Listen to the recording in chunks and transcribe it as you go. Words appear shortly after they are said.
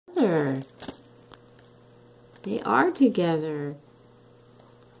together. They are together.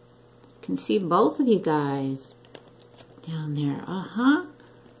 You can see both of you guys down there.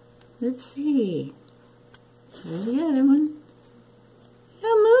 Let's see. There's the other one.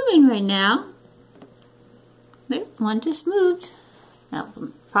 They're moving right now. There, one just moved. That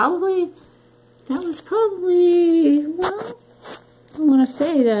was probably, well, I want to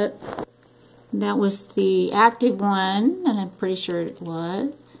say that was the active one, and I'm pretty sure it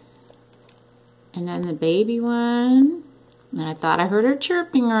was. And then the baby one, and I thought I heard her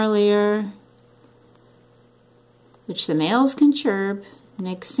chirping earlier, which the males can chirp,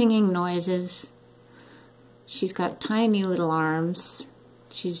 make singing noises. She's got tiny little arms.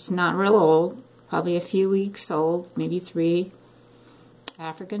 She's not real old, probably a few weeks old, maybe 3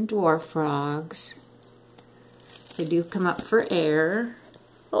 African dwarf frogs. They do come up for air.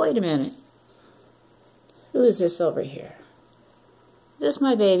 Oh, wait a minute. Who is this over here? This is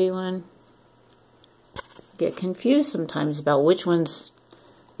my baby one. Get confused sometimes about which one's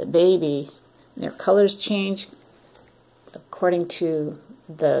the baby. Their colors change according to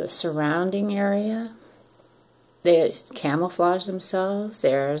the surrounding area. They camouflage themselves.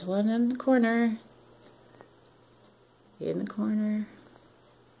 There's one in the corner. In the corner.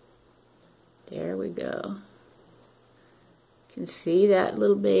 There we go. You can see that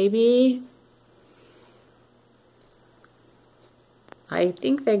little baby. I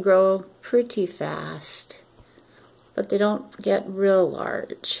think they grow pretty fast, but they don't get real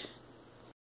large.